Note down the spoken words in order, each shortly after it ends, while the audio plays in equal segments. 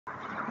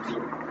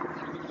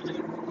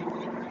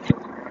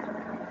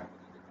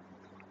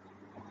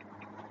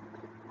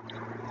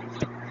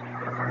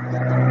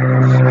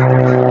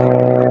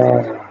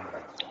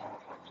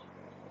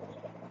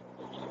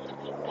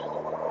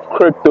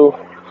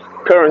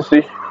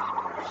Cryptocurrency.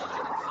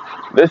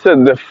 They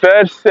said the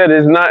Fed said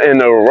it's not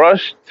in a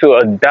rush to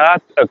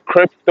adopt a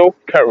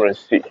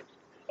cryptocurrency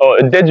or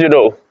a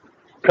digital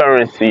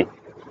currency.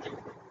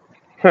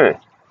 Hmm.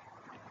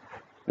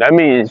 That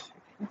means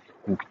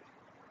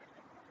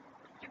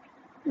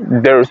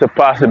there is a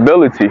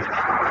possibility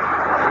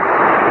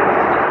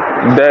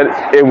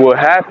that it will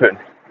happen.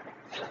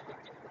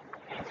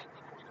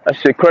 That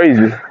shit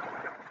crazy.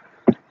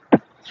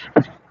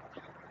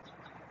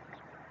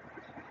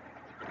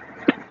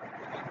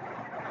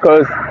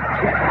 Because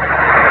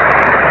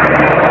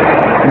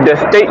the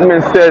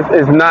statement says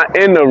it's not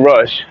in a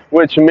rush,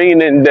 which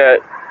meaning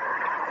that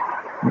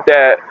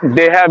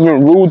they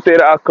haven't ruled it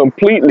out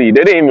completely.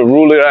 They didn't even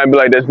rule it out and be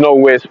like, "There's no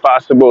way it's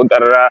possible," da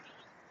da da,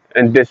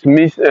 and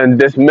dismiss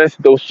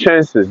those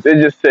chances. They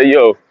just say,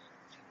 "Yo,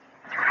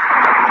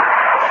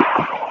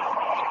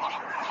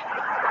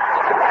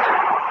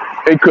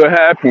 it could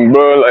happen,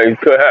 bro. Like it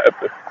could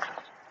happen,"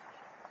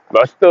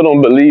 but I still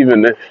don't believe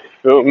in it.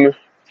 Feel me?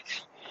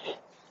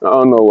 I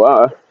don't know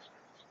why.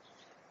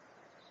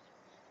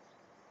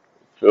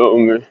 Feel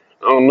me?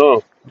 I don't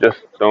know. Just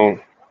don't.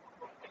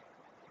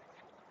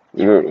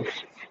 You know,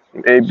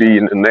 maybe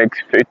in the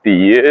next 50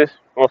 years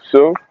or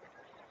so,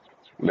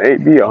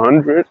 maybe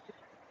 100.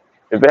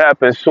 If it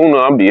happens sooner,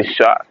 I'll be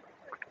shocked.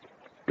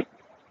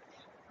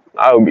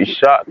 I would be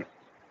shocked.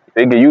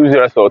 They could use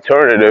it as an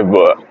alternative,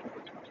 but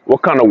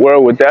what kind of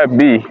world would that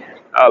be?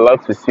 I'd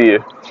love to see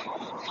it.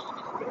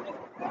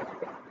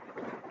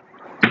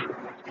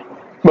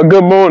 But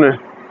good morning.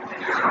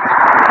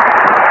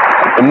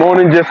 The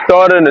morning just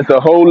started and it's a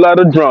whole lot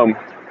of drama.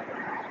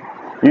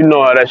 You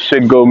know how that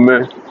shit go,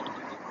 man.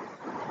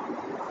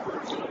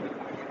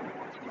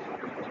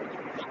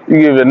 You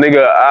give a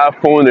nigga an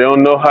iPhone, they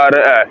don't know how to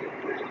act.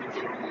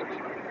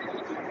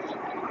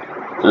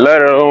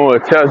 Let alone a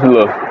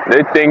Tesla.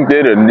 They think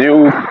they're the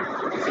new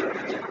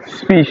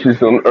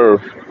species on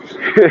Earth.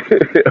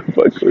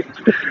 Fuck with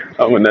you.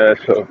 I'm an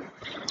asshole.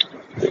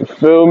 You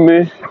feel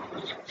me?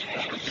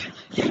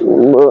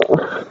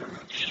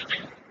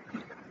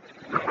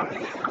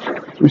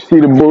 You see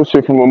the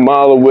bullshit from a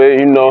mile away,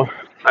 you know.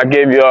 I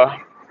gave y'all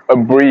a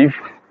brief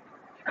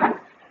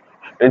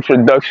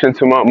introduction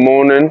to my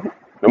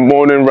the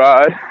morning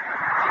ride.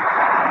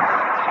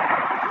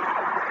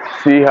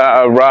 See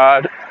how I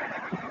ride,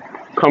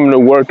 coming to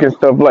work and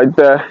stuff like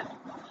that.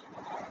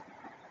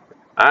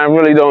 I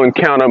really don't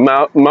encounter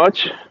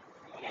much.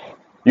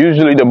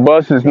 Usually the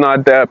bus is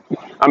not that,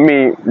 I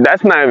mean,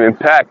 that's not even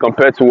packed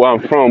compared to where I'm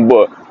from,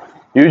 but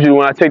usually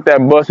when I take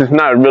that bus, it's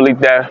not really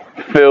that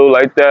filled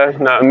like that.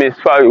 Now, I mean, it's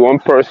probably one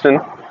person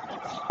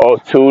or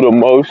two the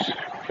most,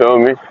 feel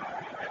me?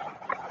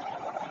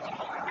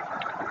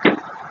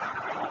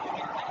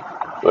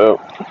 Well,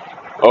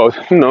 or,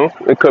 you know,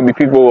 it could be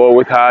people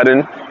always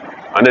hiding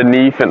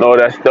underneath and all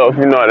that stuff.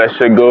 You know how that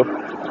shit go.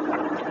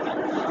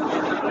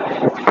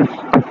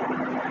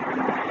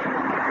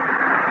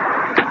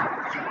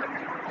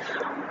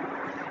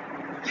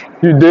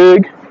 You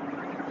dig?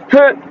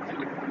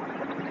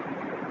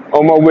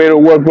 On my way to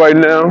work right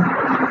now.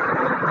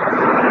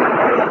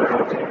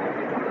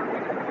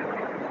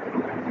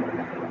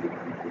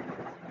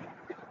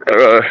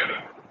 Uh,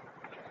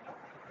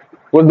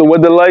 what's the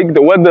weather like?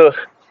 The weather.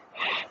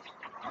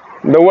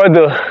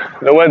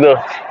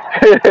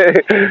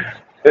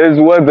 It's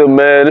weather,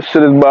 man. This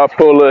shit is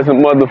bipolar as a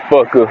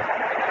motherfucker.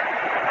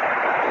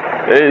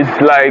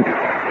 It's like,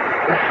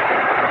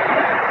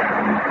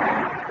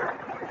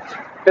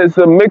 it's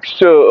a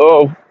mixture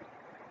of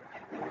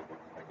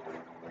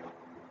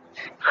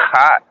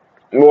hot.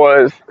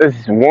 Well,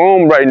 it's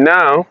warm right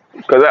now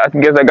because I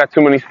guess I got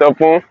too many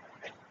stuff on.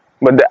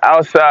 But the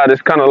outside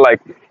is kind of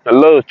like a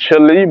little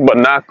chilly, but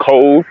not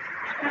cold.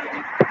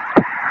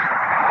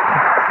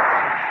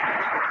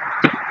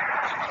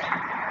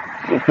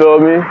 You feel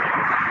me?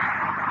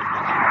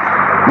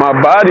 My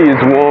body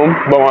is warm,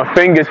 but my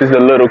fingers is a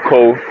little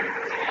cold.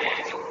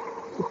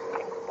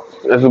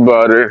 That's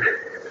about it.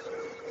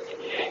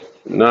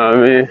 You know what I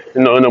mean?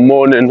 You know, in the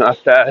morning I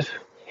fast.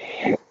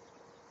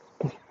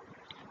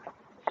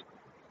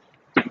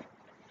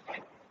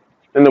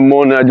 In the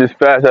morning I just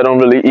fast. I don't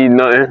really eat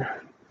nothing.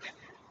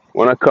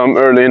 When I come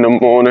early in the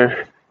morning,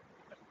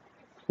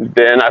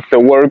 then after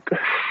work,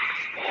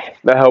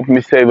 that helped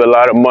me save a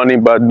lot of money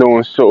by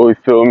doing so. You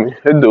feel me?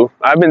 It do.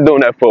 I've been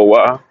doing that for a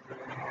while.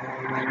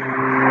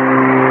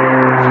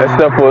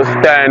 Except for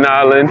Staten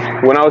Island.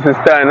 When I was in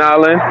Staten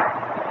Island,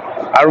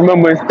 I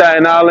remember in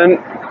Staten Island,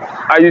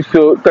 I used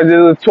to, because it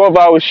was a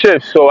 12-hour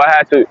shift, so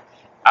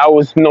I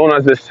was known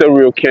as a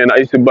cereal can. I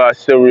used to buy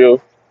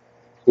cereal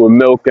with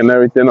milk and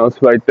everything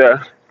else like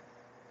that.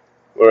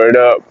 Word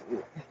up.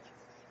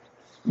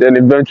 Then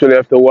eventually,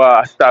 after a while,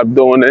 I stopped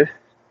doing it,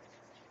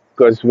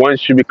 because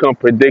once you become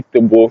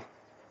predictable,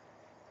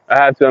 I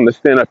have to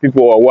understand that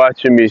people are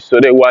watching me, so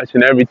they're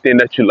watching everything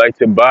that you like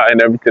to buy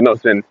and everything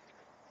else. And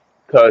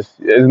because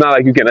it's not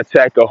like you can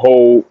attack a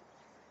whole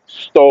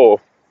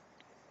store,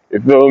 you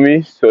feel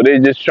me? So they're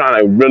just trying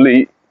to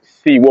really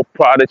see what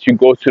product you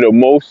go to the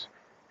most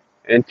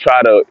and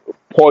try to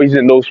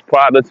poison those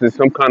products in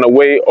some kind of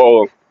way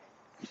or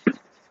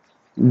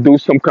do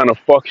some kind of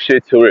fuck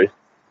shit to it.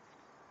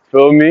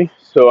 Feel me?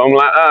 So I'm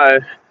like,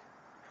 alright,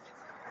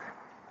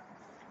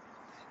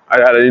 I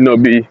gotta,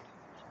 be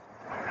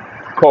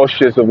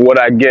cautious of what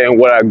I get and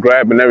what I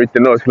grab and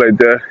everything else like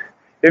that.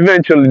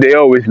 Eventually, they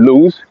always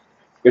lose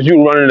because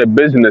you running a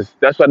business.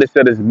 That's why they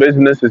said it's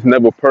business, it's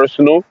never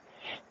personal.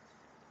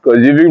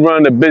 Because if you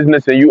run a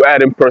business and you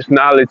adding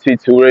personality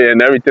to it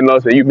and everything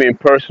else, and you being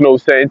personal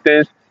saying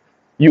things,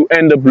 you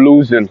end up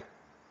losing.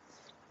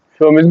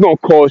 Feel me? It's gonna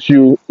cost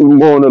you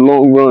more in the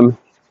long run.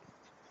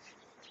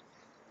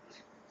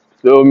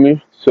 Feel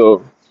me?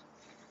 So,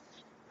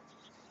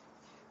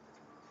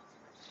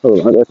 hold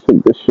on, I gotta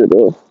take this shit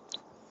off.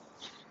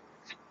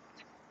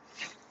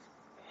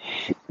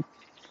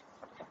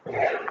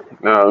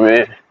 Nah,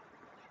 man.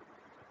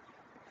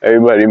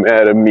 Everybody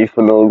mad at me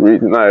for no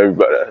reason. Not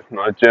everybody.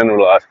 Not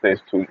generalize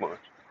things too much.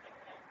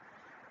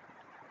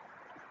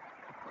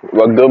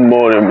 But good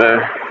morning,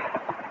 man.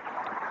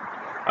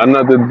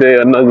 Another day,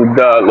 another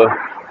dollar.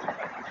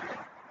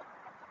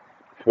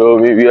 Feel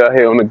me? We out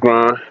here on the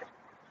grind.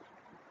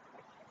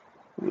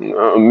 You know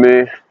what I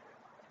mean?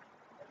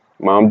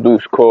 Mom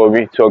Deuce called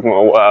me talking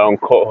about why I don't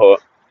call her.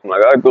 I'm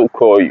like, I do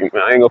call you,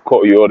 man. I ain't gonna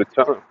call you all the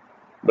time.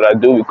 But I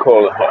do be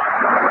calling her.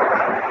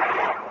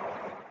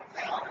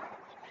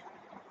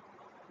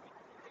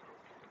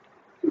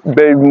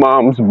 Baby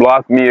moms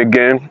blocked me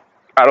again.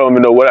 I don't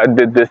even know what I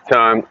did this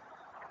time.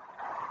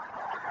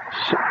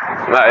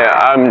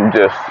 Like,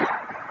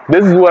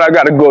 this is what I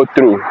gotta go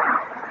through.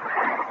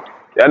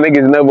 Y'all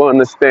niggas never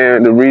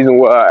understand the reason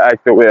why I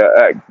act the way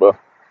I act, bro.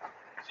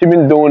 She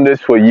been doing this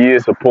for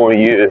years upon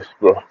years,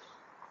 bro.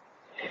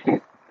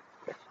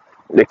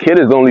 The kid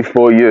is only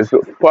 4 years,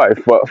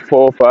 probably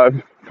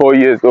 4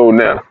 years old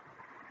now.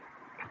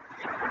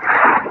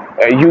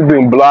 And you've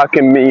been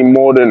blocking me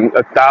more than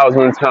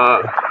 1,000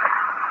 times.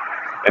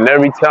 And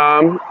every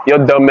time, your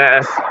dumb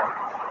ass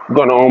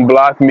gonna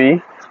unblock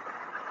me.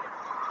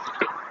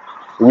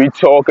 We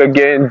talk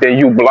again, then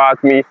you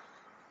block me.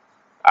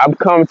 I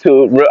came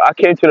to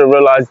the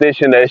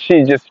realization that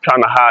she's just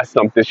trying to hide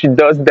something. She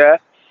does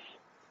that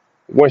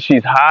when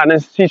she's hiding.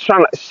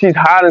 She's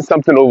hiding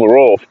something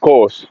overall, of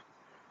course.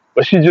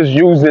 But she's just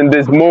using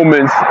these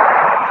moments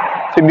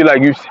to be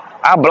like,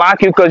 I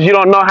block you because you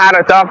don't know how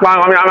to talk.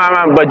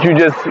 But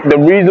the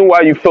reason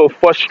why you feel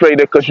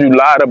frustrated because you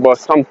lied about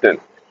something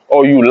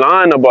or you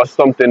lying about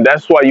something,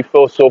 that's why you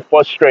feel so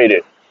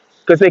frustrated.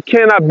 Because it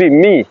cannot be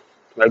me.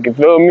 Like, you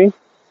feel me?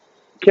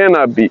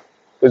 Cannot be.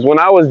 Because when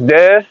I was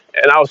there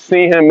and I was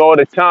seeing him all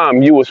the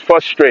time, you was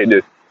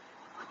frustrated.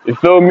 You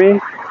feel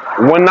me?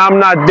 When I'm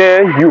not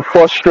there, you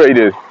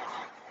frustrated.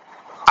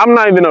 I'm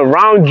not even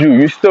around you.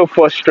 You still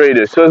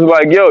frustrated. So it's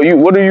like, yo,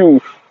 what are you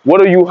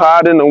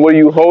hiding and what are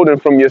you holding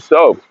from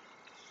yourself?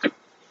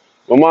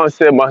 My mom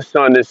said my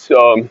son is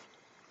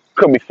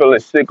could be feeling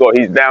sick or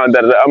he's down.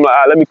 Da, da, da. I'm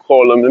like, let me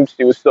call him. Let me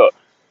see what's up.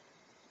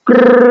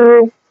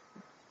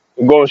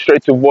 Going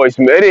straight to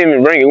voicemail. It didn't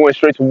even ring. It went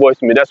straight to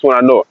voicemail. That's when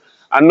I know.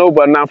 I know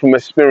by now from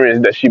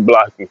experience that she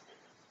blocked me.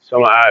 So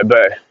I'm like, all right,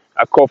 bet.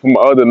 I called from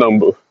my other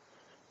number.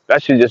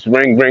 That shit just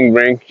ring, ring,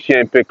 ring. She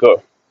ain't pick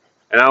up.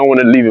 And I don't want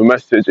to leave a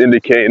message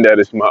indicating that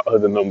it's my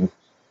other number.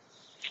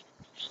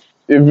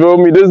 You feel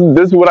me? This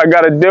is what I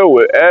got to deal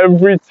with.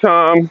 Every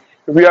time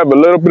we have a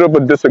little bit of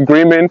a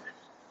disagreement,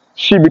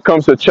 she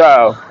becomes a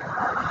child.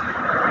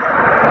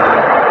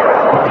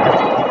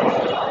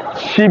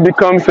 She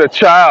becomes a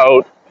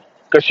child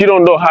because she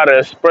don't know how to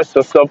express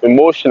herself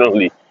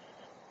emotionally.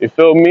 You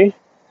feel me?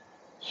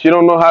 She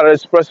don't know how to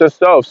express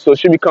herself, so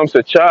she becomes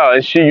a child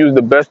and she used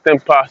the best thing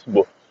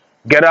possible.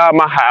 Get out of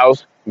my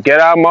house, get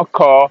out of my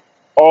car,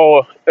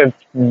 or if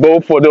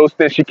both of those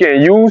things she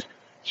can't use,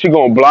 she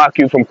gonna block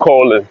you from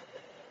calling.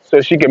 So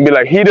she can be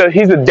like,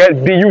 he's a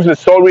deadbeat, use a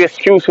sorry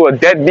excuse for a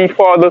deadbeat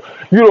father.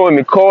 You don't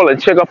even call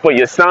and check up on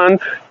your son.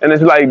 And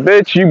it's like,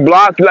 bitch, you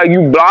block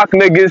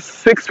niggas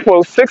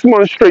 6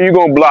 months straight, you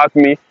gonna block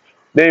me.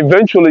 Then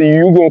eventually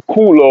you gonna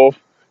cool off.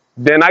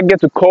 Then I get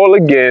to call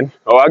again,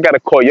 or I gotta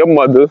call your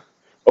mother,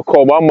 or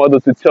call my mother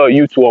to tell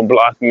you to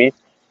unblock me.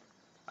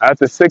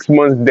 After 6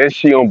 months, then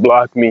she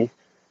unblocked me.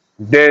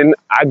 Then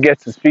I get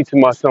to speak to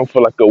my son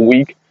for like a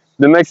week.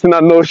 The next thing I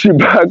know, she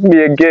blocked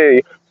me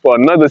again for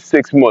another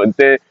 6 months.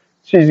 Then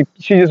she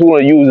just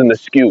want to use an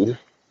excuse.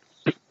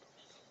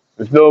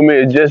 You feel me?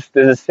 It's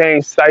the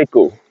same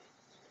cycle.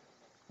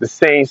 The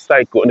same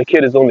cycle. And the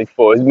kid is only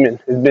 4. It's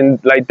been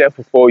like that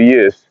for 4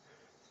 years.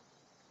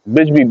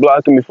 Bitch be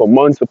blocking me for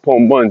months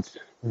upon months.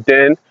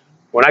 Then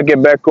when I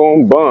get back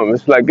home, boom,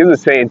 it's like it's the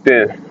same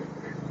thing.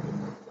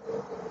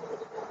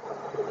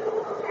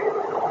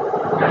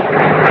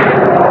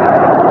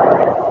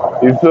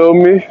 You feel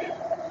me?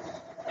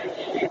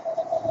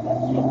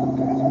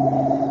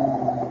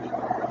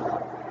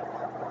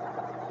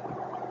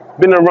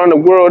 been around the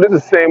world. It's the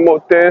same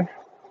old thing.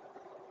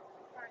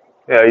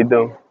 Yeah, how you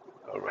doing?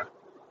 All right.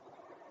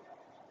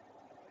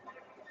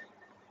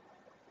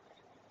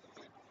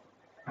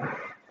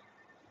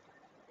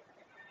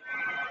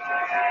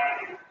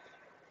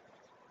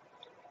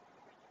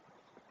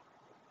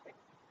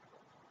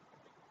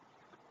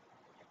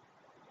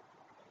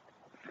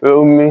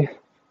 Feel me?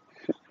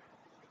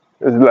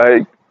 It's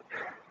like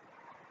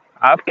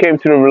I've came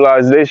to the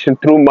realization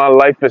through my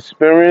life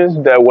experience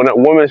that when a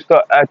woman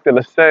start acting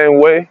the same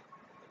way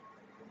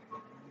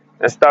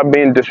and start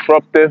being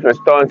disruptive and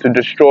starting to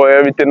destroy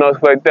everything else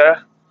like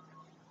that,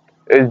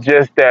 it's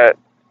just that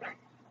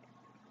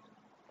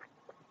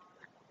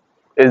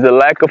is a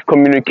lack of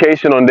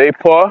communication on their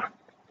part,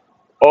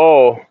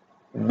 or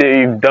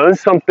they've done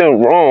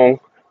something wrong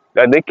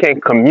that they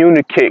can't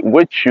communicate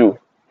with you.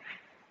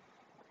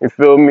 You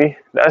feel me?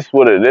 That's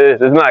what it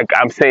is. It's not like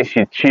I'm saying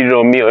she cheated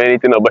on me or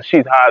anything, but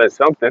she's hiding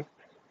something.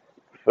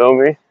 Feel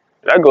me?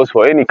 That goes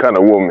for any kind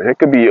of woman. It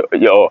could be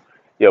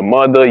your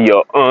mother,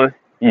 your aunt,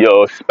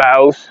 your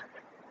spouse,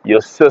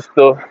 your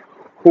sister,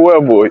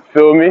 whoever. You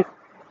feel me?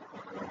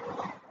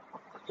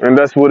 And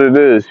that's what it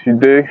is. You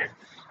dig?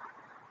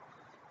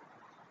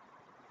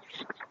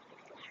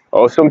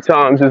 Or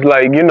sometimes it's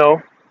like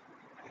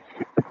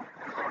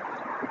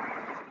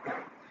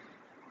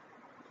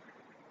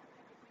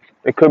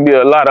it could be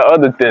a lot of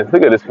other things.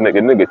 Look at this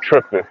nigga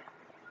tripping.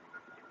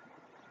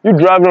 You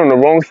driving on the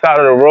wrong side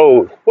of the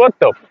road. What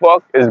the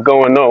fuck is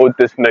going on with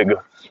this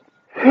nigga?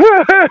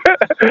 Yeah,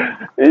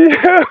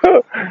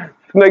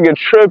 this nigga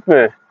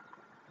tripping.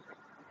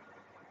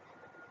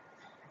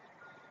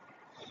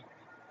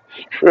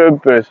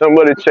 Tripping.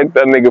 Somebody check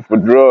that nigga for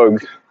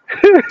drugs.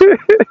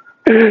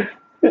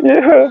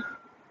 Yeah,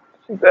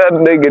 that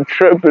nigga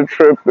tripping,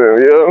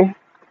 yo.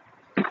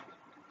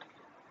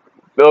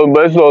 No,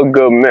 but it's all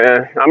good,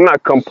 man. I'm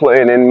not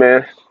complaining,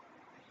 man.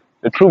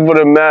 The truth of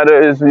the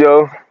matter is,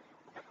 yo,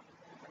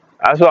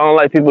 that's why I don't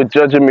like people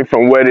judging me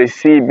from where they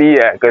see me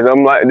at. Cause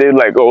I'm like, they're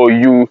like, oh,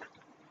 you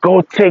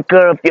go take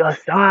care of your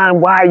son.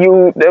 Why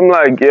you? Them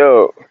like,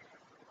 yo,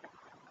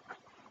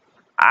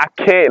 I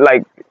can't,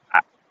 like,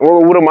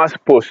 what am I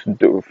supposed to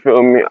do?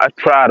 Feel me? I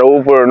tried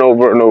over and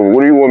over and over.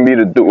 What do you want me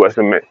to do as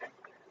a man?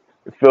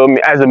 You feel me?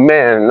 As a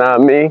man, know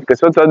what I mean? Because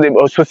sometimes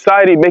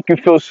society make you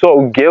feel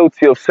so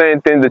guilty of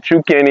saying things that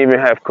you can't even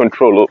have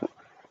control over.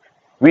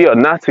 We are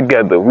not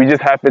together. We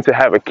just happen to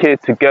have a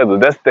kid together.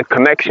 That's the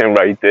connection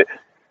right there.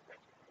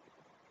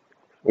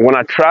 When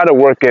I try to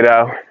work it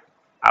out,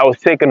 I was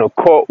taken to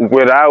court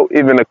without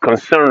even a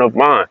concern of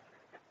mine.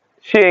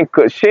 She ain't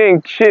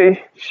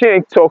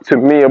talked to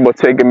me about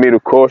taking me to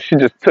court. She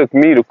just took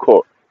me to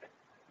court.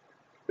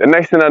 The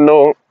next thing I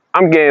know,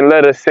 I'm getting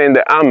letters saying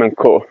that I'm in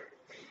court.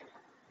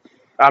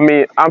 I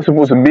mean, I'm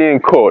supposed to be in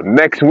court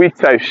next week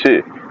type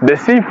shit.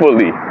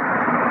 Deceitfully.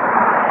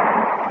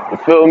 You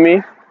feel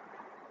me?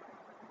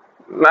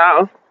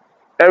 Now,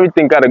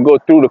 everything got to go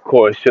through the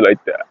court, shit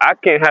like that. I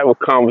can't have a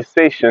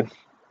conversation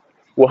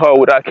with her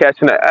without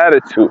catching an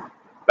attitude.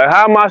 Like,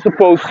 how am I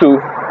supposed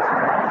to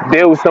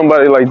deal with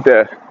somebody like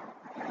that?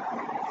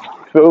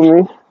 Feel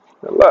me?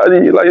 A lot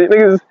of you, like,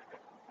 niggas,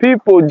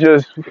 people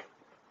just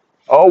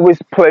always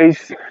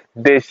place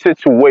their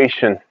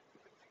situation.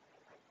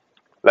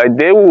 Like,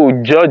 they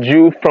will judge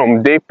you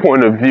from their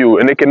point of view,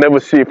 and they can never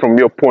see it from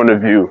your point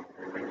of view.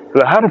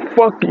 Like, how the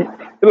fuck,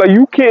 like,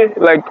 you can't,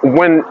 like,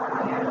 when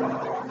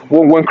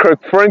Kirk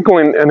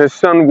Franklin and his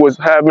son was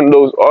having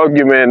those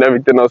arguments and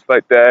everything else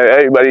like that,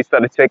 everybody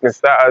started taking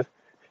sides.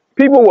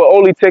 People were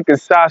only taking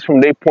sides from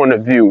their point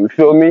of view. You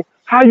feel me?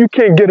 How you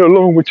can't get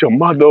along with your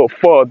mother or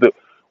father?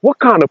 What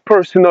kind of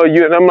person are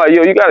you? And I'm like,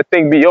 yo, you gotta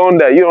think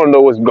beyond that. You don't know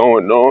what's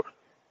going on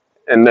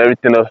and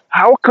everything else.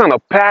 How kind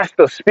of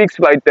pastor speaks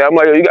like that? I'm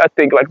like, yo, you gotta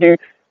think like y'all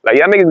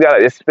niggas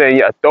gotta expand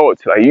your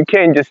thoughts. Like, you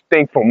can't just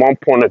think from one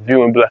point of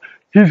view and be like,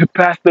 he's a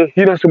pastor.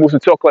 He's not supposed to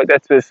talk like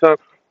that to his son.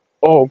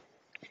 Oh,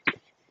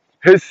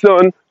 his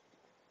son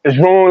is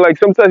wrong. Like,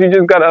 sometimes you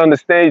just gotta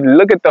understand.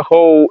 Look at the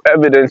whole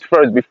evidence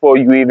first before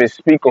you even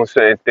speak on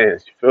certain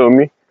things. You feel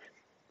me?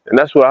 And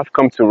that's what I've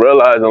come to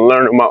realize and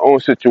learn in my own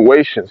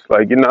situations.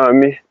 Like, you know what I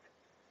mean?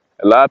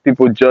 A lot of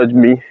people judge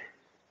me,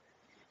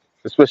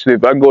 especially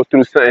if I go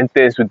through certain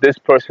things with this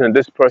person and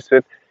this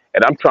person,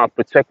 and I'm trying to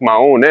protect my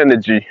own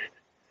energy.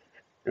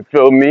 You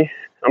feel me?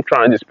 I'm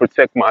trying to just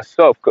protect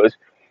myself because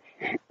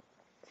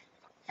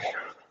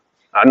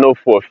I know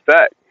for a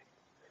fact.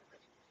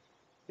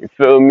 You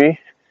feel me?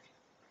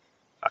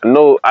 I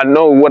know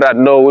what I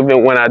know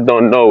even when I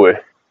don't know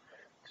it.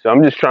 So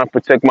I'm just trying to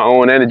protect my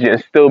own energy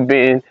and still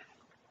being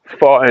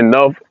far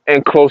enough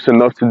and close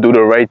enough to do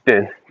the right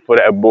thing for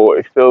that boy.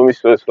 You feel me?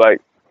 So it's like,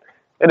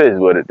 it is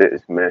what it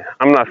is, man.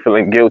 I'm not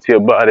feeling guilty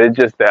about it. It's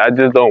just that I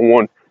just don't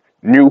want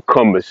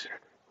newcomers.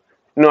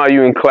 You know how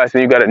you in class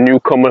and you got a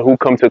newcomer who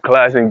come to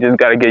class and just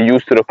got to get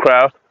used to the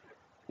crowd?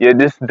 Yeah,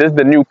 this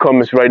the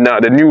newcomers right now,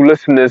 the new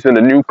listeners and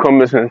the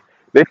newcomers, and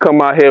they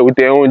come out here with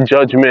their own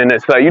judgment.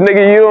 It's like, you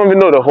nigga, you don't even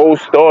know the whole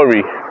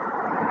story.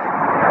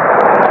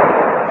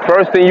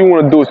 First thing you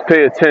want to do is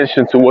pay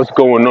attention to what's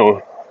going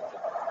on.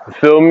 You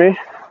feel me?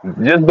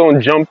 Just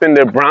don't jump in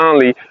there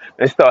blindly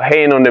and start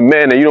hating on the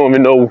man and you don't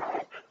even know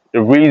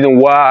the reason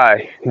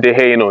why they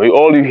hating on you.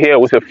 All you hear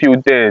was a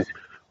few things.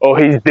 Oh,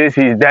 he's this,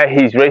 he's that,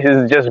 he's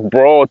racist. It's just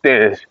broad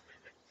things.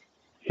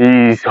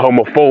 He's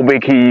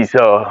homophobic. He's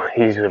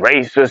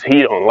racist.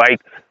 He don't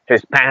like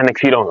Hispanics.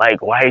 He don't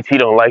like whites. He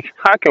don't like.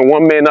 How can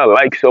one man not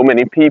like so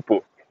many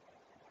people?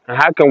 And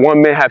how can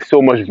one man have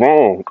so much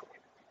wrong?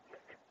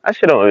 That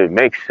shit don't even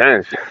make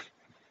sense.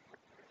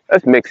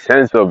 Let's make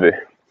sense of it.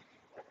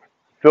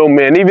 Feel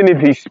me? And even if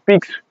he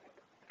speaks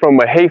from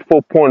a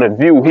hateful point of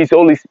view, he's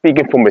only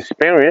speaking from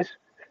experience.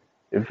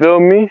 You feel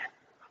me?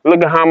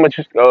 Look at how much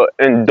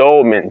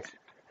endowments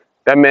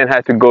that man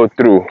had to go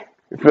through.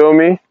 You feel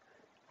me?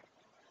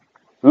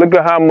 Look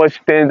at how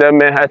much things that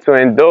man had to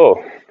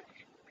endure.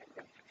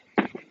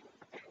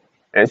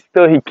 And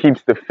still he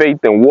keeps the faith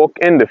and walk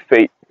in the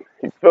faith.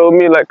 You feel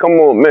me? Like, come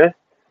on, man.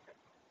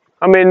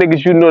 How many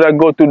niggas you know that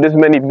go through this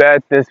many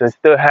bad things and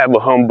still have a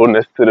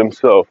humbleness to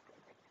themselves?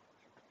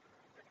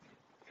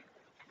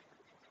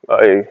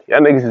 Like,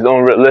 y'all niggas is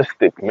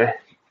unrealistic, man.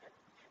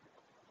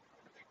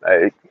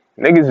 Like,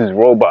 niggas is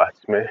robots,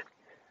 man.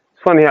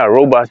 It's funny how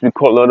robots be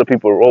calling other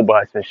people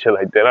robots and shit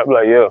like that. I'm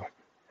like, yo,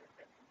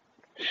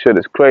 shit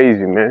is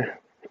crazy, man.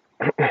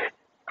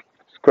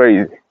 It's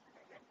crazy.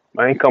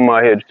 I ain't come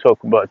out here to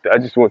talk about that. I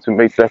just want to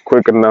make that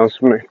quick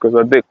announcement because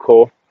I did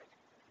call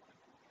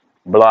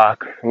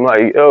block. I'm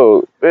like,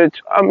 yo,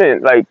 bitch, I'm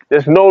in, like,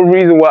 there's no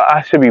reason why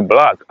I should be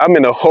blocked. I'm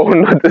in a whole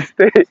nother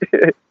state.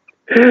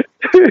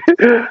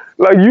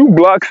 Like, you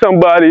block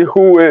somebody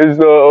who has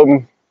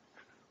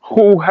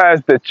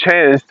the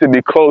chance to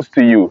be close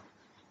to you.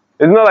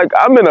 It's not like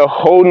I'm in a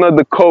whole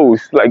nother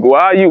coast. Like,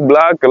 why are you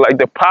blocking? Like,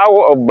 the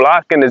power of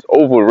blocking is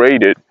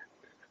overrated.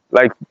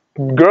 Like,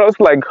 girls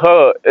like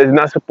her is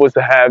not supposed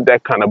to have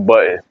that kind of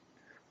button.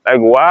 Like,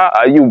 why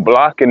are you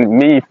blocking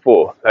me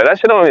for? Like, that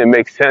shit don't even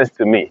make sense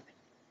to me.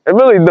 It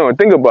really don't.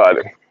 Think about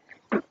it.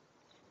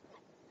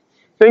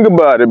 Think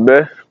about it,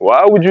 man.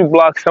 Why would you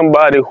block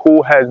somebody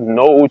who has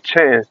no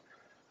chance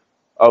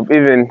of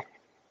even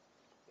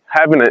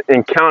having an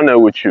encounter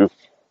with you?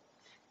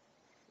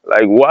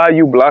 Like, why are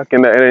you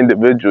blocking that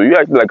individual? You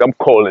act like I'm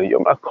calling you.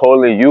 I'm not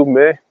calling you,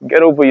 man.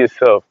 Get over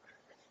yourself.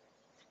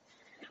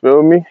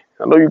 Feel me?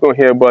 I know you're going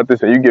to hear about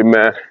this and you get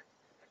mad.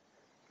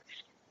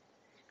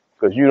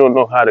 Because you don't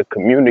know how to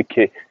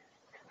communicate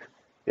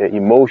your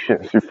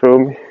emotions. You feel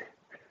me?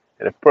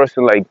 And a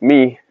person like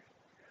me,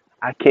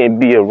 I can't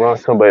be around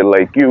somebody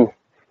like you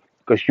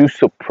because you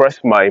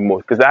suppress my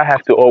emotions. Because I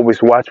have to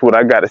always watch what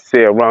I got to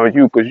say around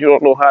you because you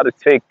don't know how to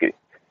take it.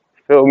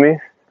 Feel me?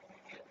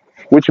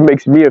 Which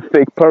makes me a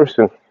fake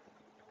person.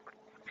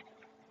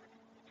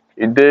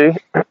 You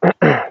dig?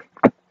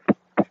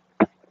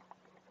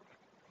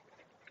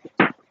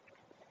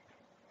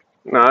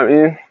 Know what I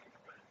mean?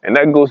 And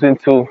that goes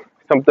into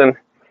something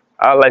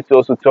I like to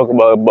also talk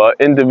about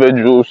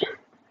individuals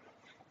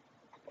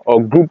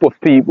or group of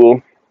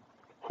people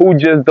who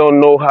just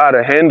don't know how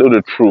to handle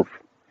the truth.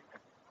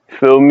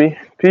 Feel me?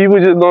 People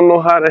just don't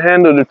know how to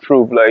handle the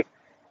truth. Like,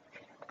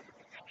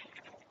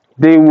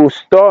 they will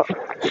start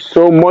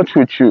so much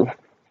with you.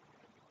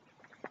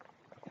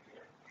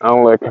 I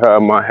don't like how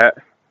my hat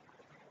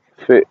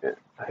fit.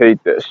 I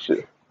hate that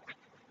shit.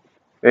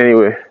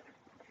 Anyway,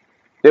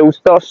 they will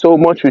start so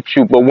much with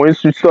you, but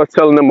once you start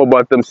telling them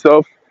about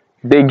themselves,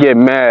 they get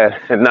mad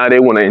and now they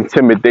want to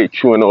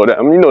intimidate you and all that.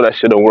 I mean, you know that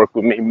shit don't work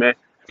with me, man.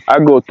 I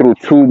go through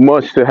too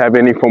much to have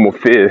any form of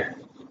fear.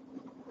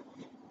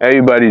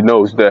 Everybody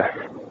knows that.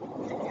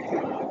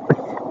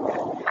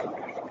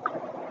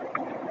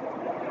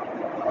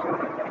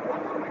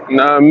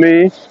 Know what I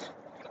mean?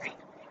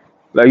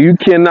 Like, you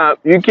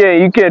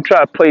can't try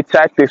to play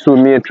tactics with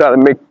me and try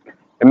to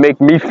make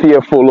me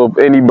fearful of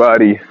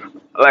anybody.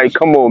 Like,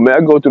 come on, man,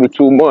 I go through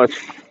too much.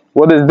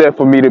 What is there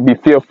for me to be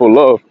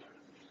fearful of?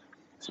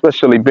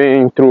 Especially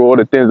being through all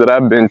the things that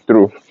I've been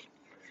through.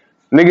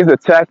 Niggas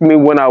attacked me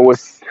when I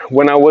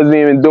wasn't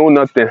even doing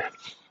nothing.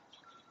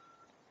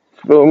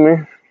 Feel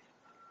me?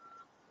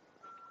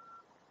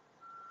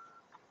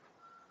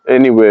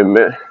 Anyway,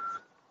 man.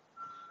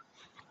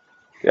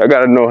 I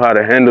gotta know how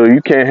to handle it.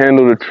 You can't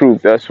handle the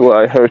truth. That's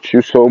why it hurts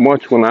you so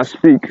much when I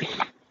speak.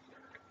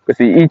 Because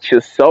he eats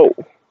your soul.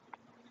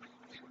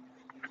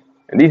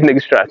 And these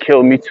niggas try to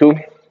kill me too.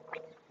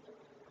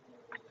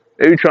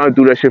 They be trying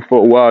to do that shit for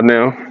a while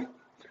now.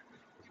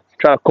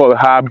 Try to call it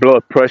high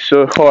blood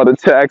pressure, heart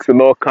attacks, and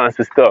all kinds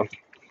of stuff.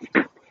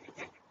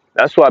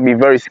 That's why I be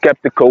very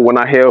skeptical when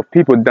I hear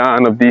people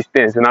dying of these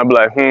things. And I be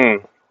like,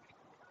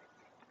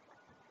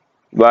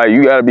 Like,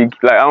 you gotta be,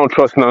 like, I don't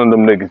trust none of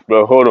them niggas,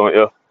 bro. Hold on,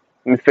 yo.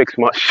 Let me fix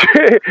my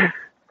shit.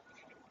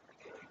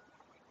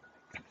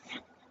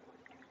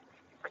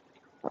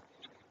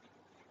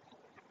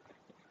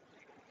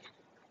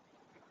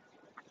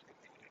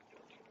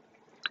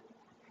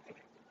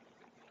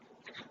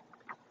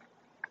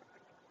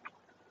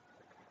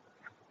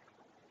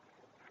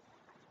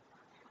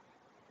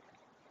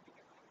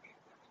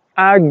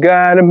 I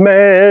got a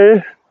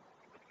man.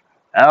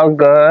 I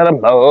got a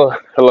boy.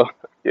 Hello.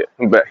 Yeah,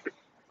 I'm back.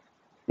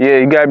 Yeah,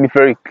 you gotta be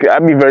very.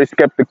 I'd be very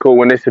skeptical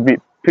when they say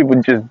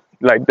people just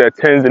like that.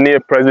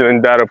 Tanzania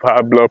president died of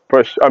high blood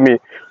pressure. I mean,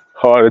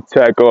 heart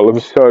attack all of a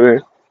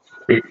sudden.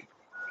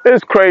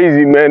 It's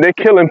crazy, man. They're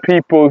killing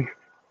people.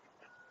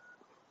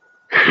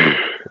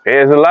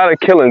 There's a lot of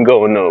killing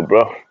going on,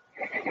 bro.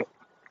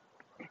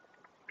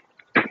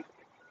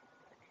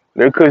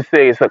 They could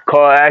say it's a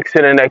car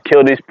accident that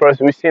killed this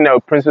person. We seen that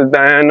with Princess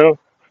Diana,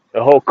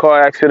 the whole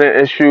car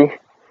accident issue.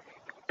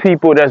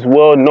 People that's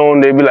well known,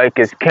 they be like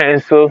it's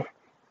cancer.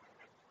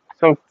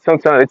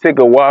 Sometimes it take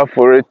a while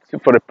for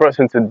the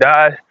person to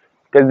die,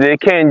 because they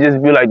can't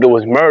just be like it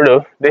was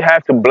murder. They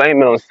have to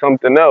blame it on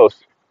something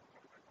else.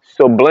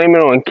 So blame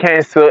it on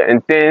cancer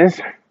and things,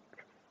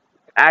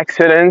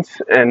 accidents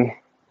and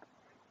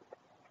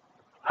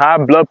high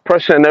blood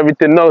pressure and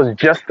everything else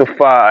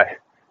justify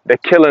the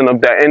killing of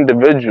that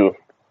individual.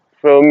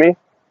 Feel me?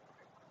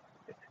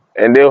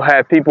 And they'll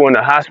have people in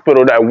the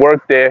hospital that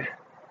work there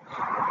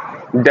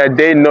that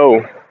they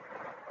know.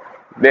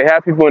 They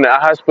have people in the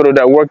hospital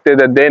that work there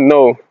that they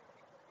know.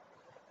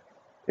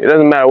 It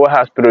doesn't matter what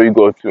hospital you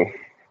go to,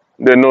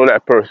 they know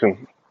that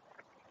person.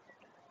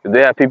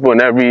 They have people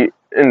in every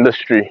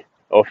industry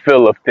or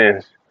field of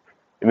things,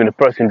 even the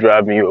person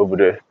driving you over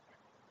there.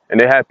 And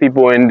they have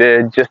people in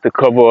there just to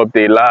cover up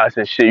their lies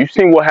and shit. You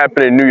seen what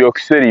happened in New York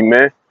City,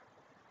 man?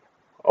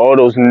 All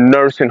those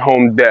nursing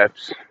home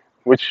deaths,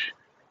 which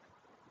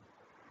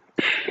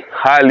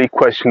highly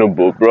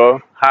questionable, bro.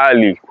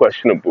 Highly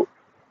questionable.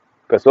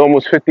 Because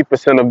almost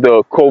 50% of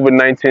the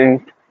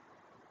COVID-19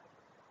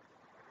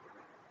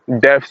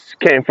 deaths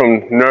came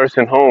from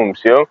nursing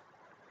homes, yo.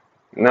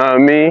 You know what I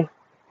mean?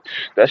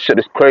 That shit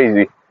is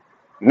crazy.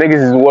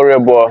 Niggas is worried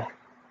about.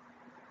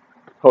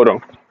 Hold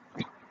on.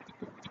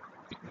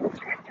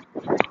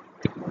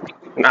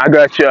 Nah, I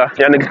got y'all.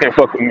 Y'all niggas can't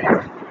fuck with me.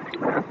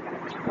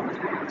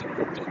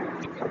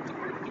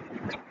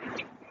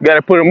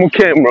 Gotta put a new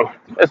camera.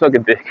 Let's suck a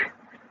dick.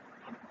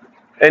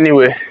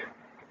 Anyway.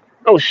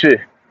 Oh shit.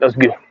 That's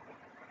good.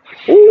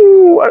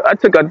 Ooh, I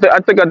took the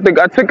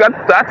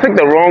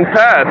wrong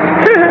path.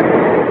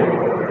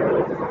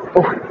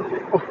 Oh,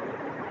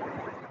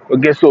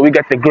 but guess what? We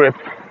got the grip.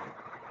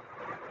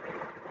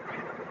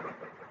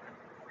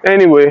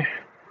 Anyway.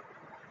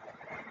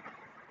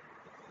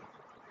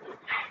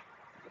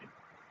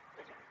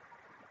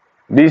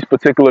 These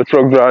particular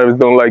truck drivers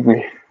don't like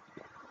me.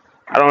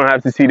 I don't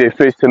have to see their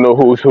face to know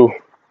who's who.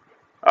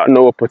 I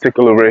know a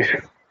particular race.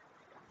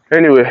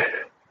 Anyway,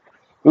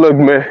 look,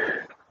 man.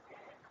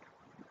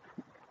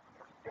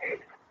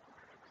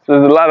 So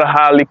there's a lot of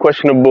highly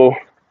questionable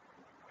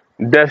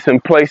deaths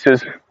in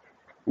places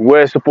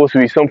where it's supposed to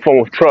be some form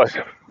of trust.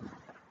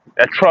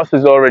 That trust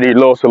is already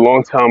lost a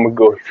long time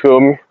ago. You feel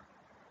me?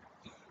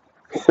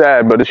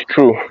 Sad, but it's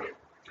true.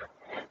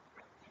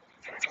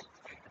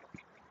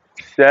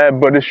 Sad,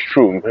 but it's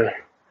true, man.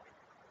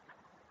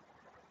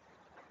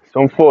 It's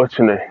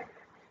unfortunate.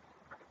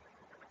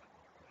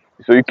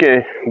 So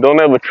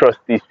don't ever trust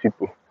these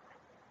people.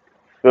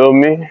 Feel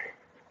me?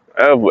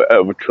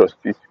 Ever trust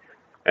these.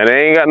 And it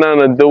ain't got nothing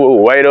to do with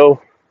white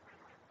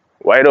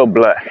or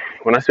black.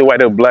 When I say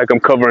white or black, I'm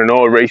covering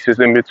all races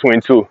in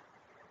between too.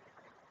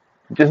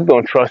 Just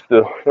don't trust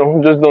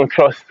don't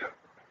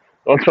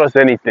trust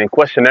anything.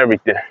 Question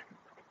everything.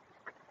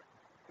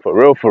 For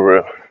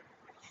real.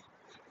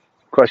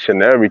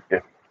 Question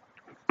everything.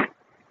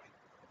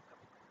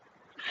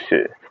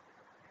 Shit.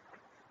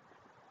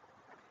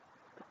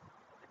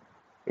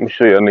 Let me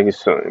show y'all niggas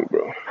something,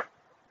 bro.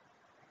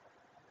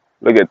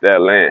 Look at that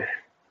land.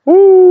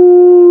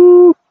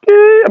 Woo!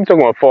 Yeah. I'm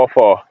talking about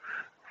far.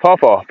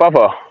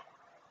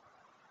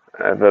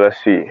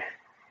 Let's see.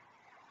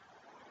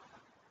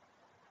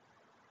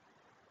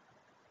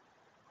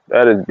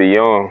 That is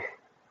beyond.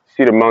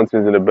 See the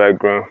mountains in the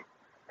background.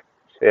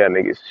 Yeah,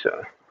 niggas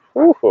shot.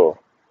 Ooh.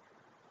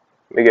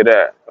 Look at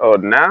that. Oh,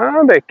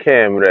 now the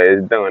camera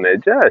is doing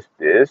it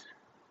justice.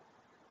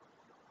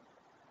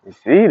 You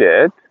see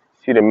that?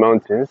 See the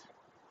mountains?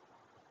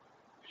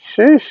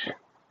 Sheesh.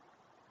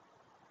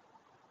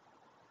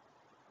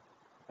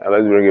 Now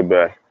let's bring it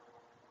back.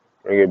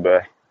 Bring it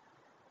back.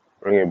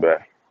 Bring it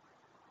back.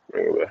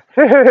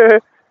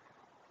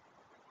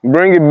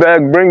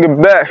 Bring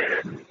it back.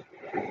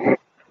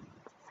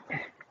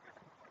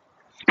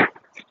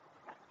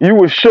 You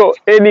were short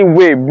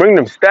anyway. Bring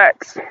them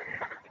stacks.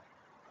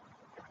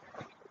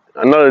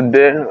 Another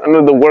day,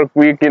 another work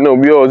week. You know,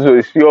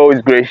 you're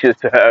always gracious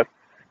to have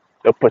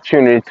the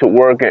opportunity to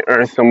work and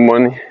earn some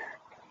money.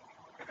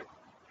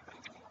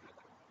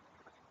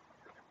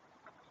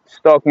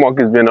 Stock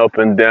market's been up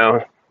and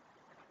down.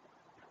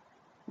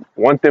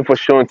 One thing for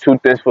sure and two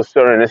things for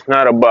certain. It's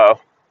not about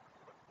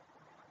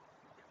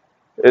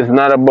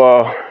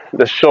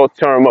the short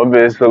term of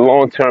it. It's the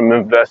long term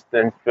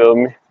investing. Feel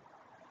me?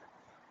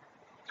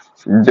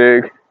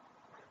 Dig.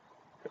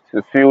 It's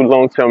a few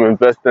long term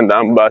investing that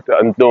I'm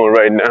doing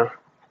right now.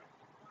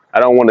 I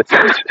don't want to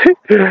touch it.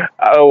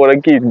 I don't want to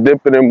keep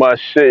dipping in my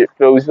shit.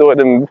 Feel me? So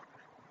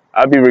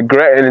I'll be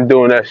regretting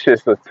doing that shit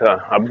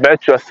sometimes. I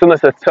bet you as soon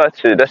as I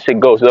touch it, that shit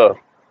goes up.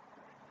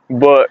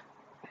 But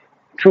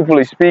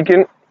truthfully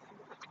speaking,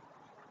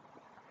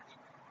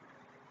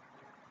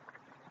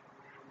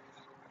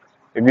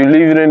 If you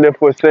leave it in there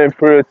for a certain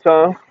period of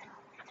time,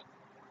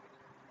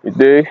 you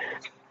dig?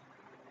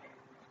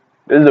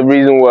 There's a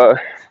reason why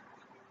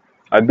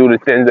I do the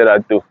things that I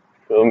do.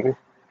 Feel me?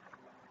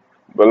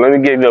 But let me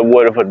give you a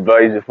word of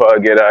advice before I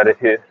get out of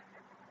here.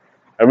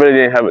 I really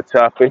didn't have a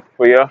topic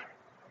for y'all.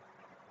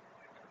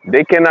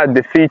 They cannot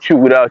defeat you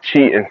without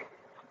cheating.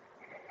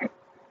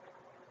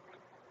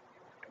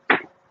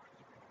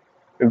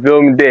 You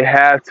feel me? They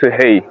have to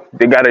hate.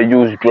 They gotta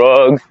use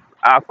drugs,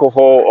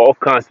 alcohol, all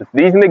kinds of.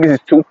 These niggas is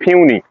too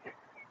puny,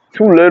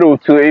 too little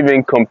to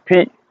even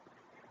compete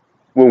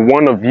with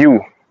one of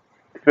you.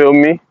 Feel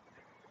me?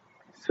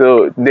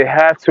 So they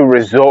have to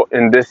resort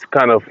in this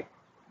kind of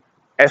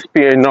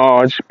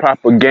espionage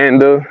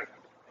propaganda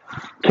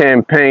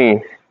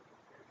campaign.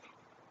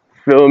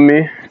 Feel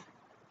me?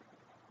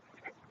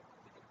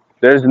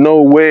 There's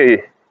no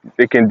way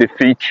they can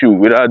defeat you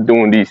without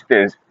doing these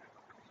things.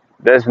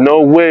 There's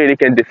no way they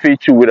can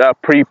defeat you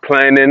without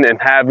pre-planning and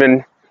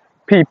having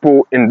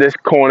people in this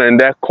corner and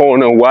that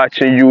corner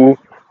watching you,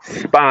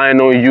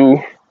 spying on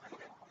you,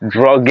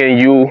 drugging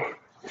you,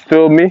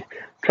 feel me?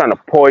 Trying to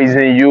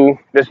poison you.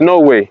 There's no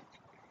way.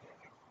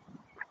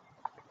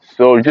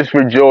 So just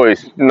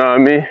rejoice, you know what I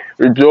mean?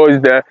 Rejoice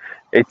that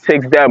it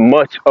takes that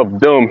much of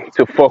them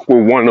to fuck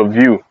with one of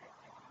you.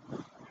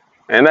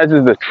 And that's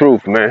just the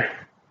truth, man.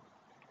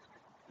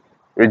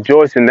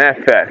 Rejoice in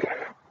that fact.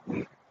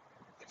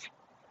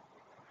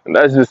 And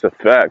that's just a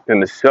fact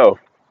in itself.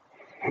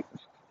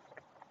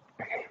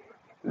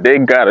 They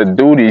gotta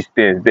do these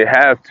things. They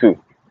have to.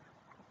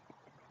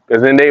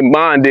 Because in their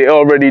mind, they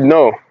already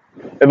know.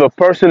 If a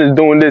person is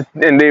doing this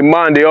in their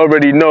mind, they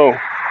already know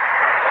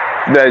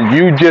that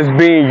you just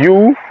being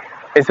you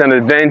is an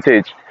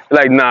advantage.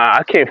 Like, nah,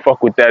 I can't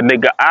fuck with that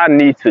nigga. I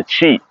need to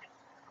cheat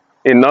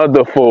in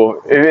order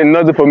for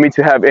me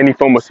to have any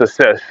form of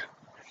success.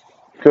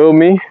 Feel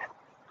me?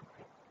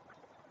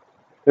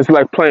 It's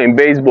like playing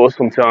baseball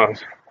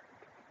sometimes.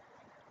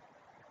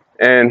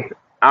 And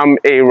I'm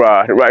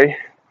A-Rod, right?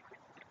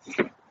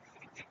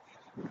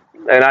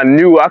 And I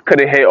knew I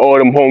couldn't hit all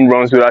them home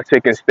runs without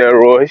taking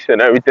steroids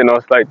and everything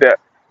else like that.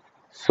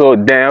 So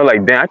damn,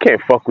 I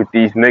can't fuck with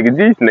these niggas.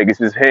 These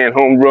niggas is hitting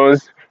home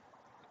runs.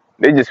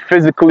 They just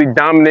physically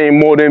dominating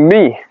more than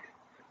me.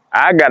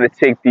 I gotta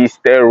take these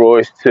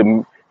steroids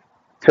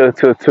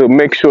to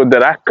make sure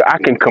that I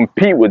can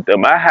compete with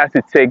them. I have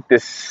to take the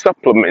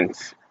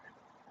supplements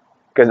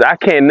because I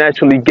can't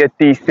naturally get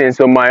these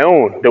things on my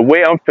own. The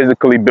way I'm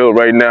physically built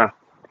right now.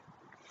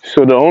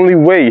 So the only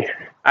way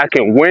I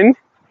can win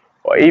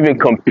or even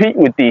compete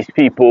with these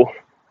people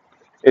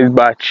is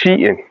by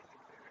cheating.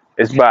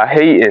 It's by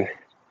hating.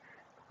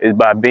 It's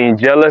by being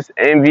jealous,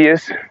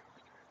 envious.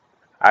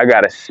 I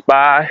gotta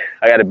spy.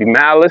 I gotta be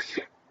malice.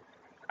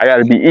 I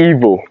gotta be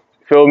evil.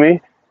 Feel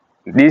me?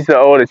 These are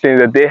all the things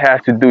that they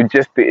have to do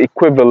just the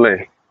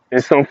equivalent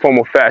in some form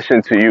of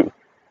fashion to you.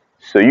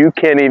 So you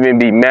can't even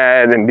be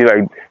mad and be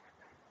like,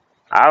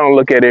 I don't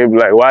look at it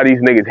like, why these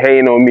niggas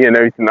hating on me and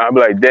everything. I'll be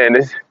like, damn,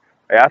 this.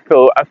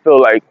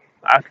 Like,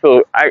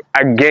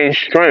 I gain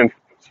strength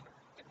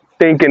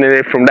thinking of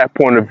it from that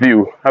point of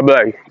view. I'll be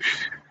like,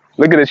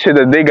 look at the shit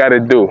that they gotta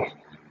do.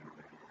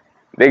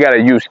 They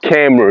gotta use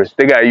cameras.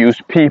 They gotta use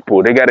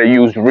people. They gotta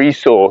use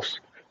resource.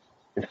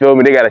 You feel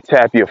me? They gotta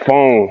tap your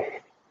phone.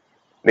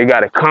 They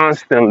gotta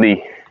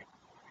constantly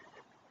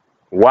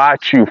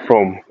watch you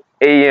from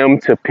AM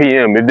to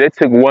PM. If they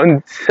took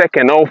 1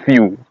 second off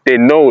you, they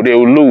know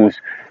they'll lose.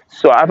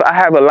 So I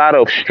have a lot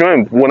of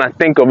strength when I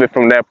think of it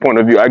from that point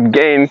of view. I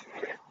gain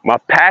my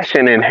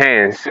passion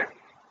enhanced,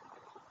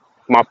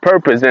 my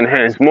purpose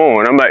enhanced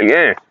more. And I'm like,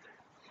 yeah,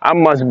 I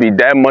must be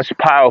that much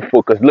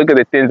powerful because look at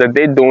the things that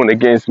they're doing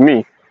against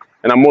me.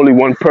 And I'm only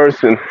one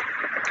person.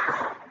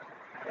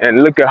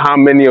 And look at how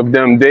many of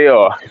them they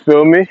are. You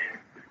feel me?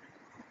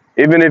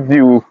 Even if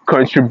you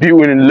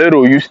contribute in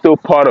little, you still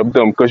part of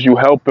them because you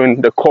helping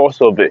the cause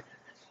of it.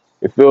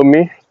 You feel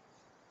me?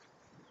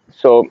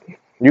 So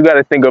you got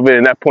to think of it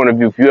in that point of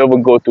view. If you ever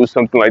go through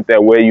something like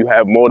that where you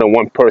have more than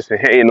one person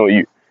hating on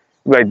you,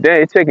 you're like,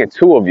 damn, it's taking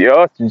two of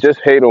y'all to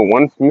just hate on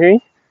one for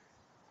me.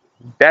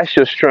 That's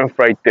your strength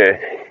right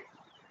there.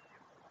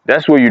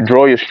 That's where you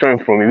draw your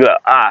strength from. You're like,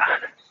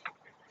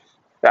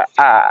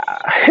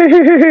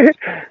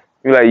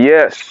 You're like,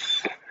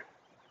 yes.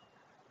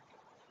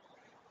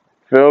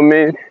 Feel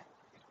me?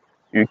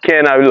 You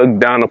cannot look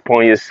down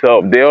upon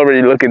yourself. They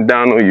already looking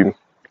down on you.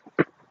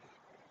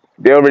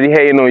 They already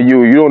hating on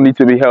you. You don't need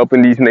to be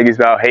helping these niggas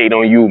out hate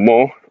on you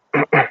more.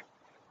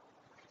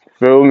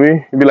 Feel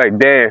me? You be like,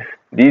 damn,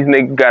 these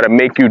niggas gotta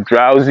make you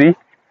drowsy.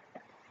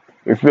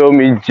 You feel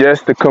me?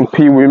 Just to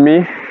compete with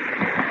me.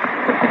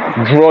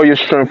 Draw your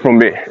strength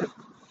from it.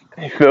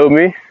 You feel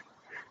me?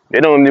 They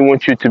don't even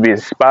want you to be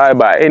inspired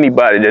by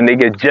anybody. Then they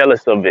get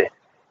jealous of it.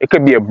 It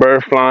could be a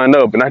bird flying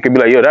up, and I could be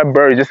like, yo, that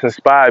bird just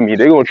inspired me.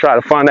 They're gonna try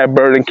to find that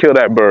bird and kill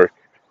that bird.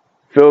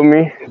 Feel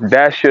me?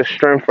 That's your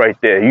strength right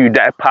there. You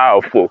that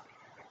powerful.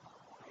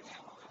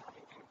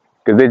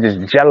 Because they're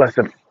just jealous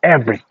of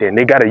everything.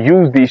 They gotta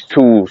use these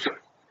tools.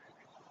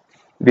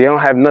 They don't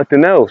have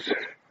nothing else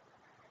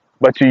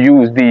but to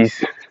use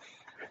these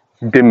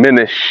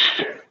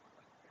diminished,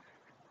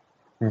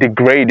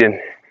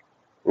 degrading,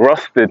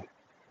 rusting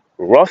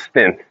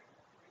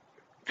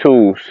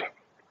tools.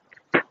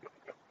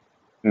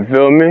 You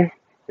feel me?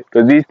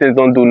 Because these things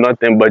don't do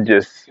nothing but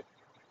just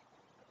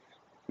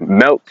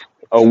melt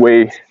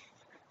away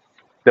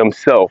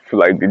themselves.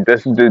 Like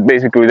that's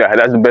basically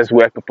that's the best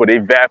way I could put it.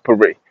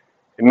 Evaporate.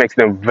 It makes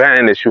them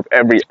vanish with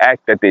every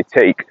act that they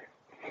take.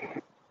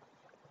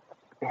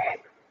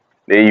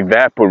 They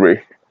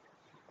evaporate.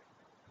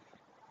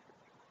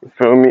 You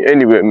feel me?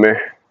 Anyway, man,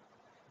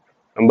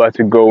 I'm about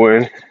to go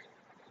in.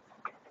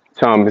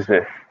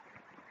 Thomason.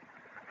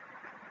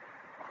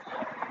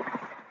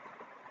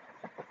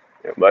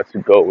 I'm about to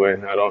go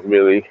in. I don't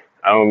really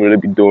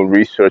be doing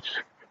research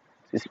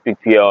to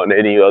speak to y'all on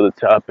any other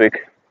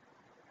topic.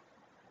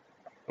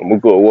 I'm gonna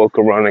go walk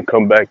around and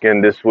come back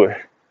in this way.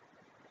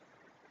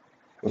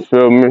 You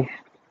feel me?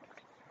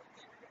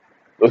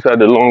 Those are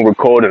the long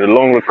recording. The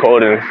long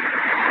recordings.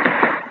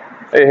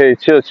 Hey,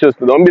 chill.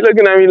 Don't be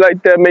looking at me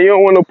like that, man. You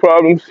don't want no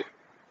problems.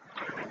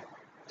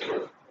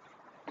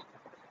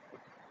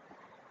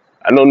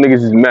 I know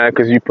niggas is mad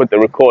because you put the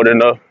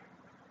recording up.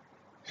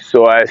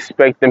 So I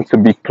expect them to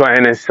be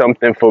planning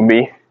something for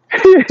me.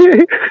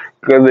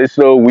 Because they're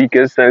so weak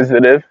and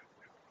sensitive.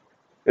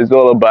 It's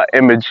all about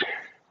image.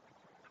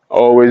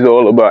 Always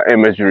all about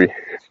imagery.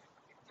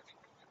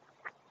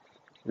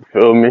 You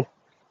feel me?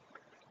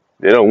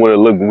 They don't want to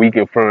look weak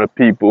in front of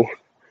people.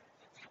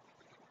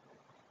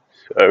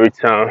 So every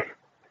time,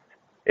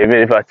 even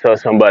if I tell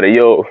somebody,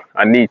 yo,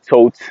 I need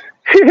totes,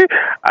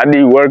 I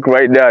need work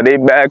right now, they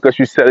mad because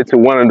you said it to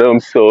one of them,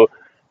 so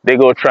they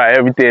go try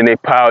everything in their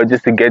power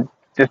just to gain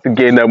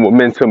that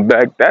momentum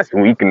back. That's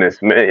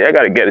weakness, man. I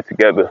gotta get it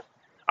together.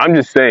 I'm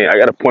just saying, I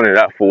gotta point it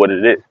out for what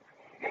it is.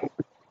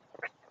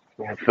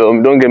 You feel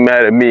me? Don't get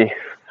mad at me.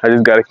 I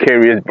just got a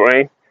curious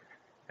brain,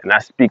 and I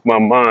speak my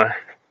mind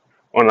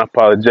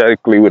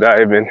unapologetically without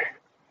even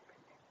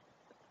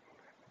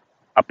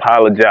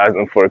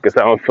apologizing for it, because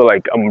I don't feel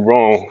like I'm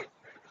wrong.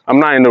 I'm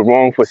not in the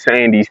wrong for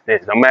saying these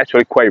things. I'm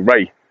actually quite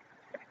right.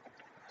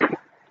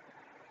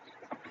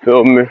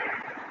 Feel me?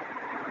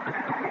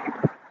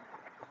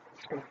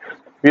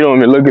 You don't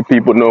even look at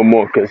people no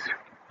more, because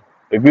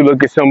if you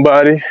look at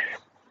somebody,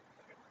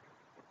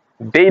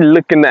 they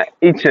looking at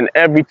each and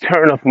every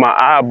turn of my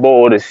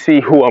eyeball to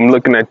see who I'm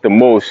looking at the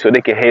most so they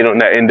can hate on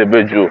that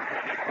individual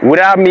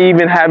without me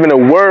even having a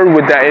word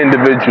with that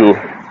individual.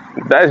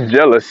 That's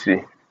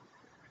jealousy.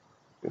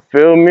 You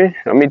feel me?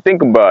 I mean,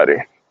 think about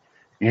it.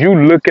 You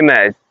looking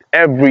at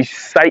every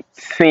sight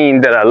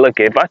scene that I look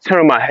at. If I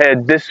turn my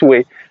head this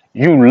way,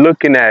 you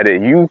looking at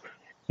it.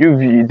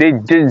 They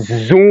just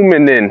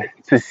zooming in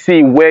to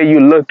see where you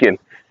looking.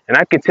 And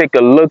I can take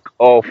a look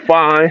all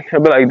fine. I'll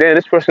be like, damn,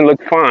 this person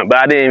look fine. But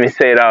I didn't even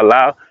say it out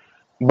loud.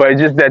 But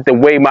it's just that the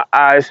way my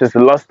eyes is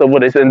lust over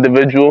this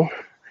individual,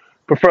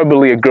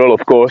 preferably a girl,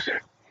 of course.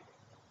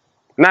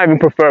 Not even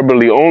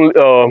preferably,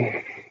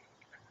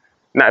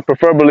 not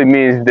preferably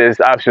means there's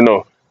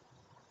optional.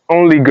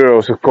 Only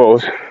girls, of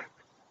course.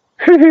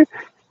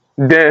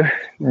 Then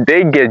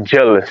they get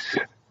jealous.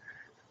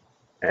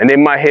 And they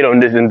might hate on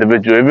this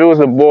individual. If it was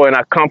a boy and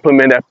I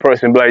compliment that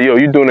person, be like, yo,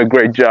 you're doing a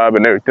great job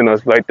and everything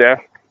else like that,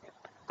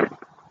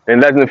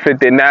 and doesn't fit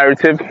their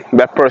narrative,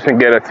 that person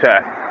get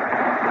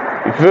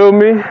attacked. You feel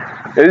me?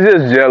 It's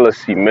just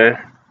jealousy, man.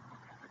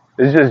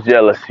 It's just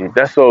jealousy.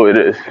 That's all it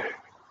is.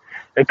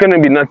 It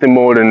couldn't be nothing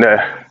more than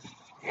that.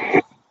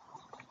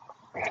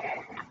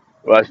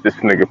 Watch this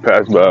nigga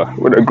pass by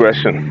with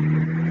aggression.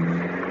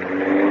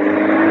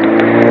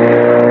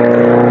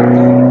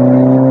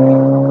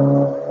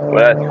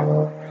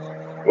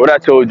 What I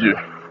told you.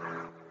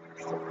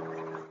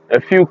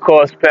 A few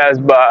cars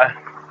passed by.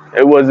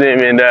 It wasn't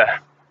even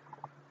that.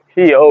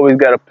 He always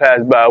got to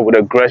pass by with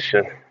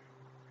aggression.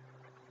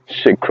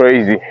 Shit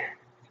crazy.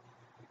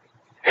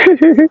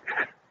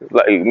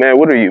 Like, man,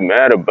 what are you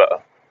mad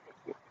about?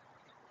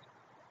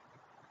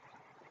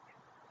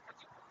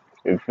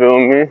 You feel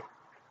me?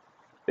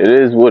 It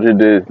is what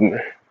it is, man.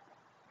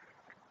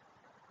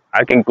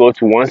 I can go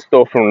to one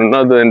store from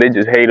another and they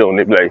just hate on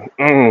it. Like,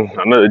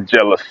 another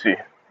jealousy.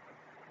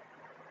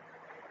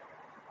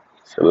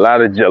 It's a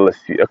lot of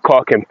jealousy. A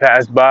car can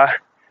pass by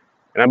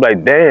and I'm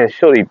like, damn,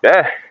 shorty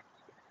bad.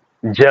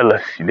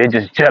 Jealousy. They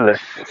just jealous.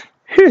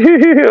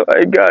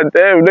 Like,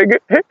 goddamn, nigga.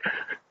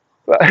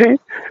 Like,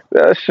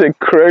 that shit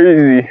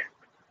crazy.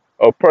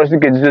 A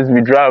person could just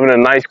be driving a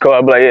nice car.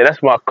 I'll be like, yeah,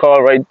 that's my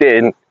car right there.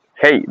 And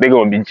hey, they're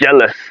gonna be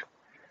jealous.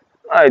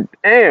 Like,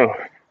 damn.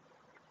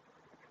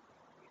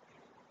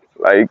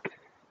 Like,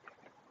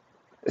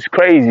 it's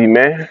crazy,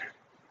 man.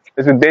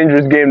 It's a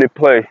dangerous game to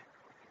play.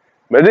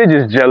 But they're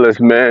just jealous,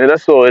 man.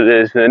 That's all it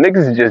is. And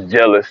niggas is just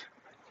jealous.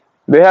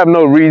 They have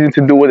no reason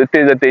to do what the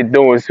things that they're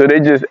doing. So they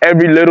just,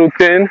 every little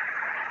thing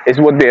is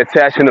what they're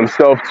attaching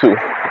themselves to.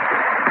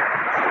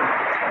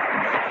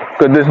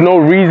 Because there's no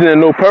reason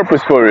and no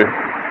purpose for it.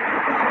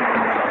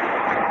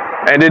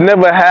 And they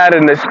never had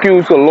an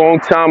excuse a long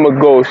time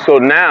ago. So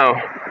now,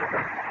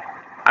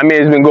 I mean,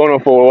 it's been going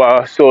on for a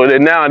while. So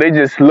now they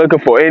just looking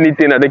for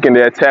anything that they can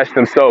attach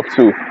themselves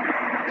to.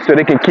 so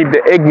they can keep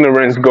the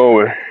ignorance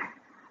going.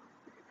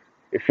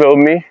 You feel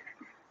me?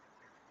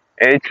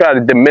 And they try to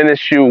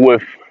diminish you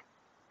with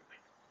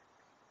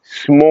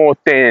small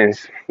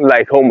things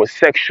like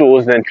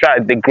homosexuals and try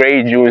to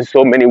degrade you in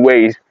so many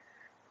ways,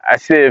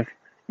 as if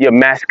your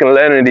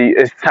masculinity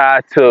is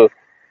tied to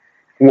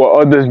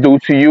what others do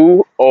to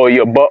you or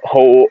your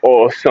butthole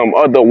or some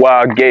other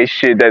wild gay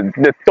shit. That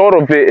the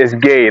thought of it is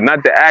gay,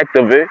 not the act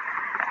of it.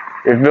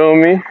 You feel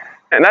me?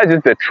 And that's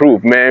just the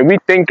truth, man. We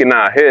thinking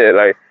out here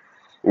like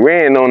we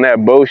ain't on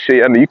that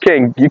bullshit. I mean,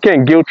 you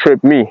can't guilt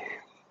trip me.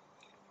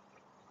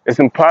 It's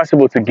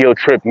impossible to guilt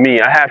trip me.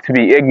 I have to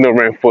be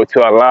ignorant for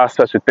to allow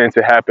such a thing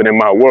to happen in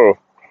my world.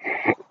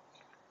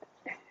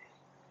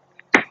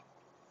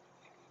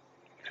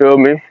 Feel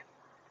me?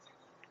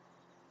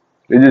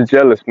 They're just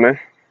jealous, man.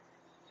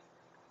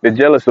 They're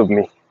jealous of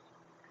me.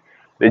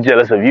 They're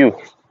jealous of you.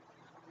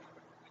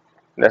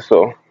 That's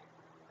all.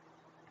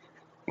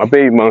 My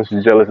baby mom's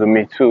jealous of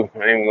me too.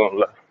 I ain't gonna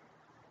lie.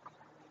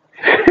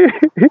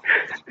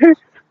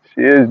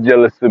 She is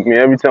jealous of me.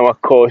 Every time I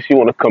call, she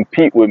wanna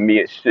compete with me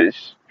and shit.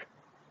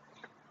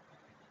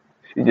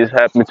 She just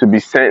happened to be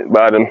sent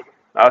by them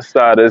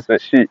outsiders, and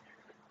she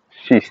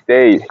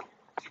stayed.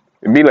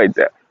 It be like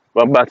that.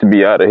 But I'm about to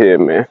be out of here,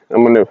 man.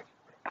 I'm in the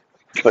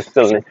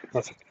facility.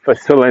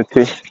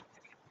 Facility.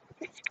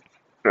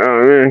 You know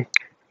what I mean?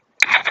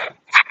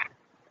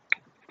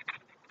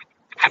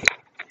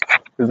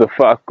 It's a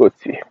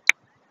faculty.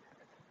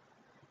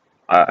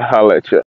 I holla at you.